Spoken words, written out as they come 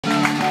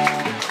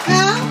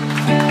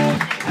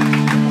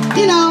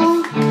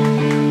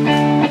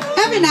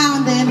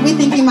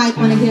might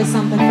want to hear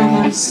something from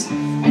us.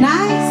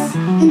 Nice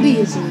and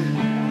easy.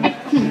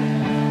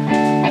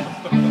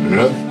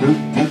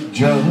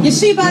 You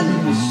see, but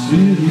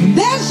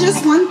there's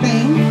just one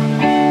thing.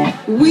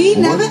 We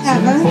never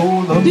ever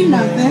do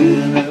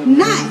nothing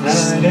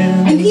nice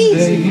and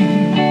easy.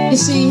 You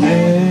see,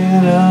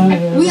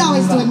 we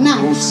always do it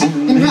nice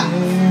and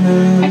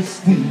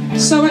rough.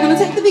 So we're going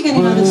to take the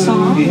beginning of the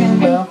song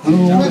and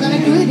we're going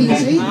to do it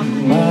easy.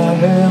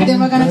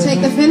 Then we're going to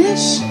take the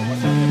finish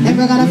and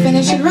we're going to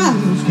finish it rough.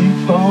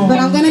 But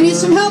I'm going to need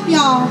some help,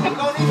 y'all.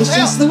 It's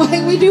just the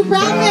way we do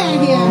primary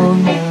here.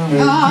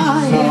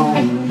 Oh,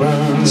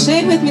 yeah. Say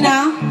it with me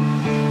now.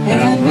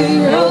 And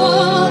we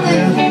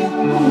rolling,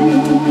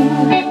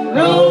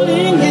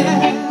 rolling, yeah.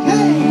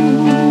 Hey.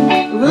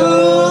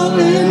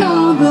 Rolling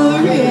on the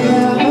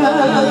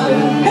river.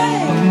 Hey.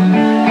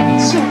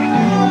 So,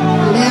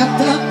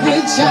 left a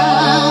good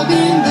job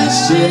in the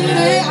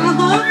city.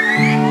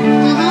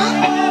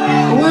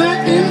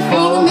 Working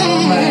for a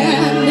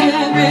man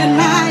every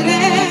night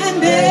and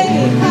day.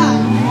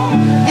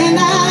 And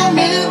I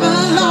never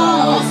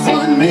lost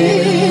 1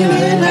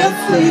 minute of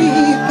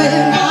sleep.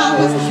 And I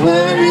was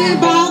worried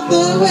about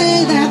the way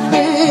that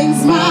things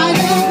might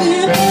have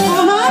been.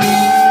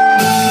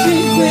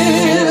 Things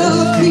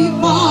will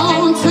keep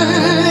on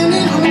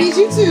turning. I need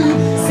you to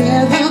say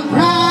the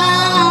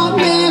proud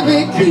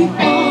Mary keep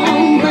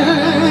on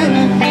burning.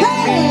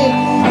 Hey,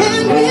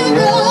 and we're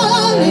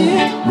rolling,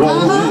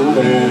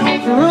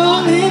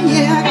 rolling,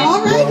 yeah,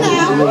 all right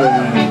now.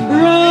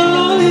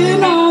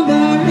 Rolling on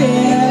the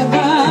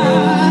river,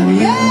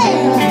 yeah.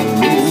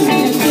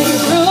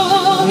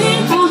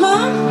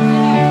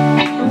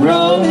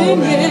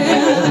 Rolling,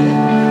 yeah.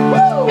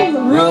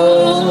 Woo!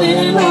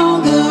 Rolling on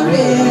the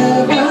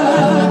river.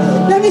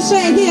 Let me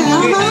say it here,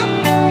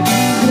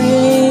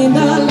 Cleaned a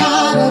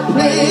lot of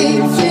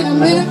plates in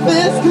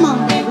Memphis, come on,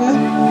 baby.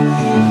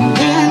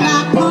 And I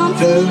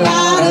pumped a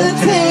lot of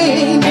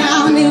tang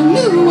down in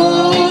New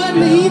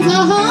Orleans,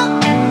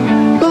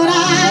 But I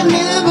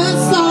never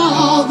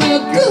saw the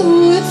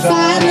good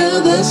side of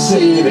the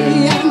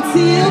city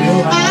until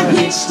I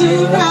hitched a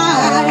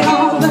ride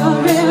on the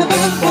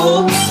river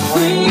for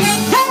free.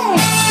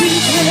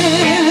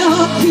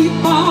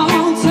 Keep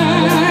on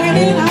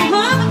turning,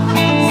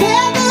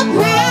 Say the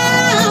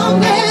brown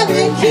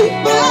Mary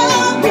keep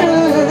on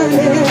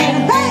burning.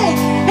 Hey,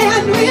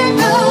 and we're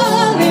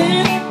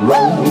rolling,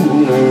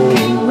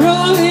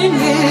 rolling,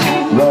 yeah,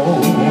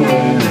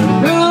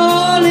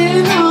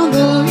 rolling on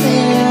the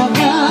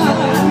river.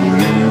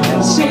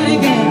 Say it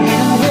again,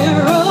 and we're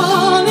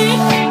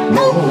rolling,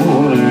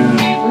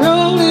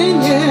 rolling,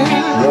 yeah,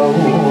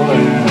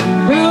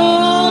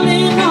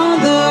 rolling on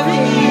the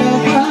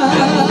river.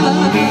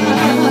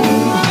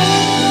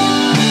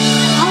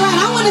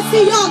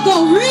 See y'all go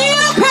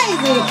real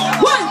crazy.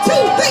 1, 2,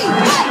 3,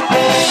 hey!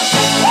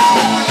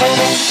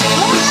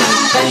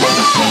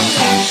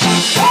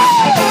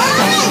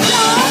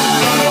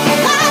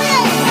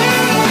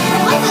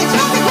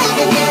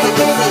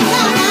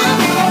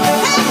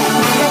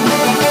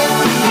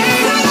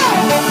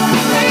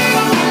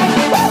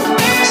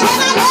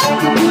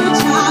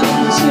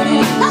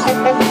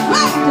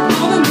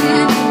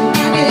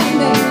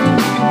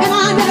 And I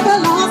never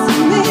lost a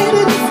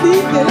minute of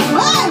sleeping.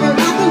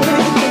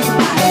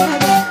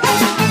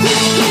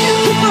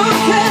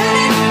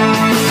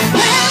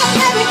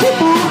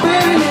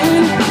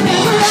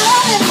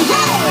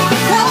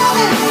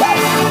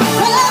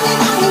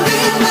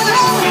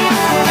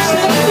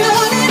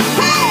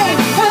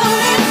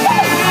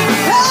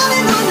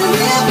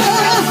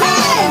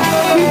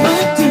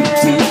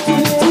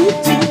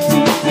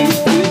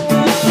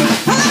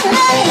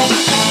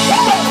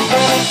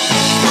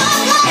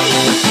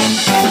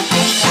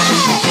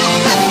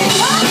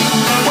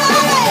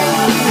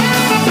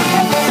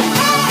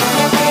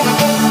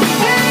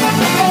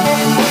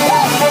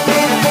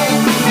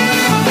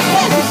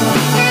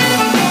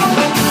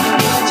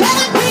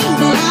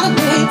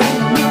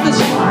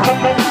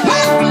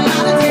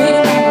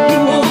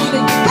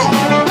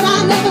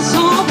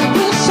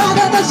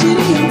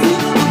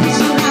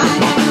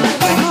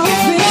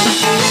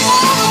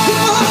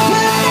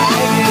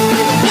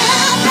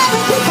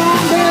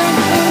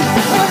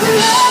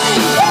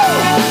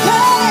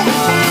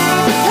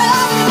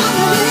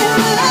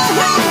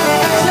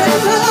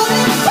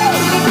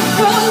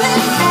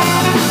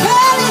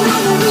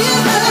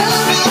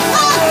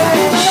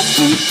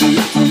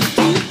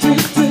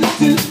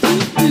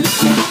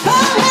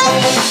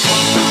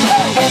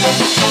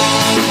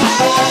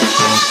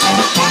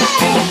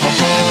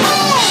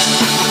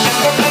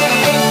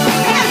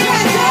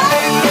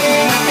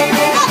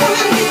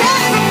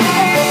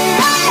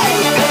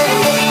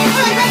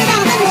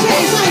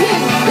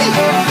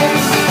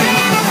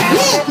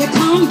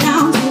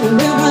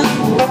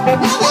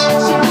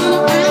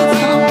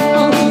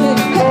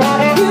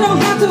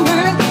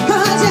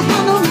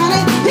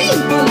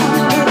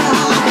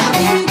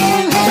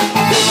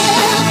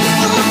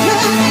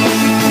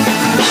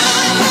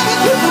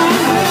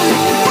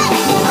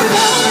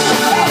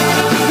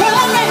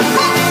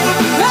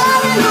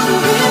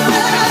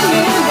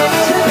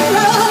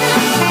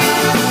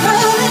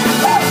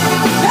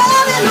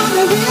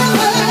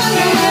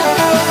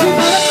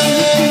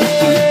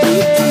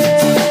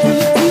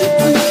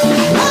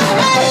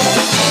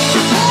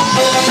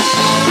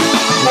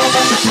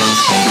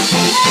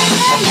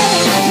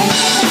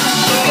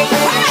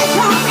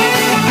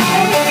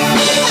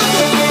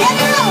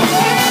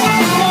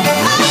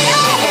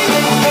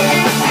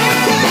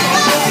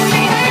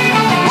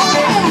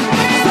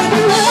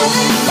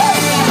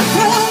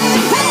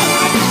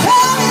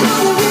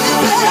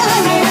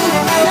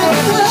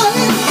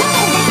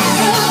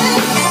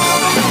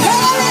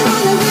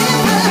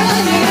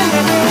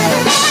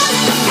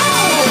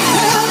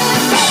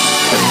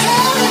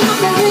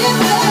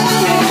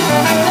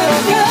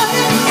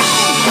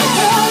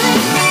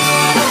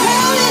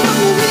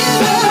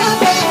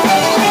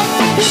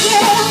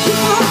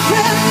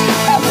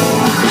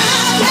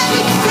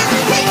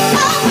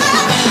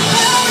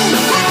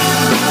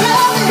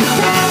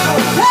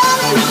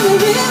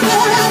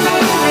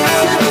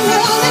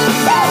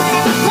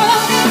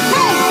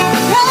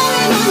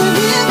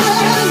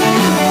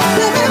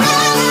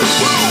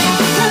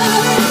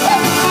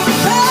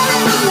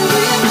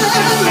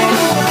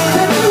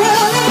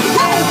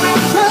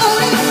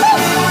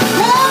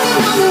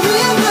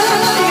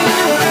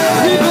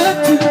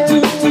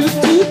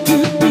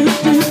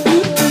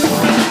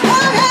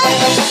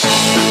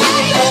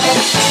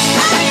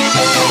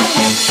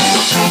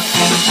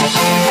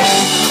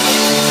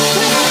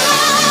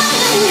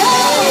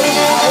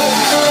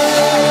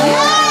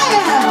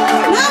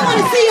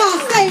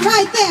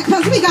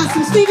 We got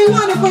some Stevie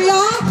Wonder for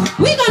y'all.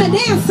 We're gonna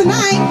dance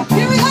tonight.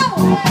 Here we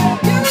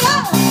go.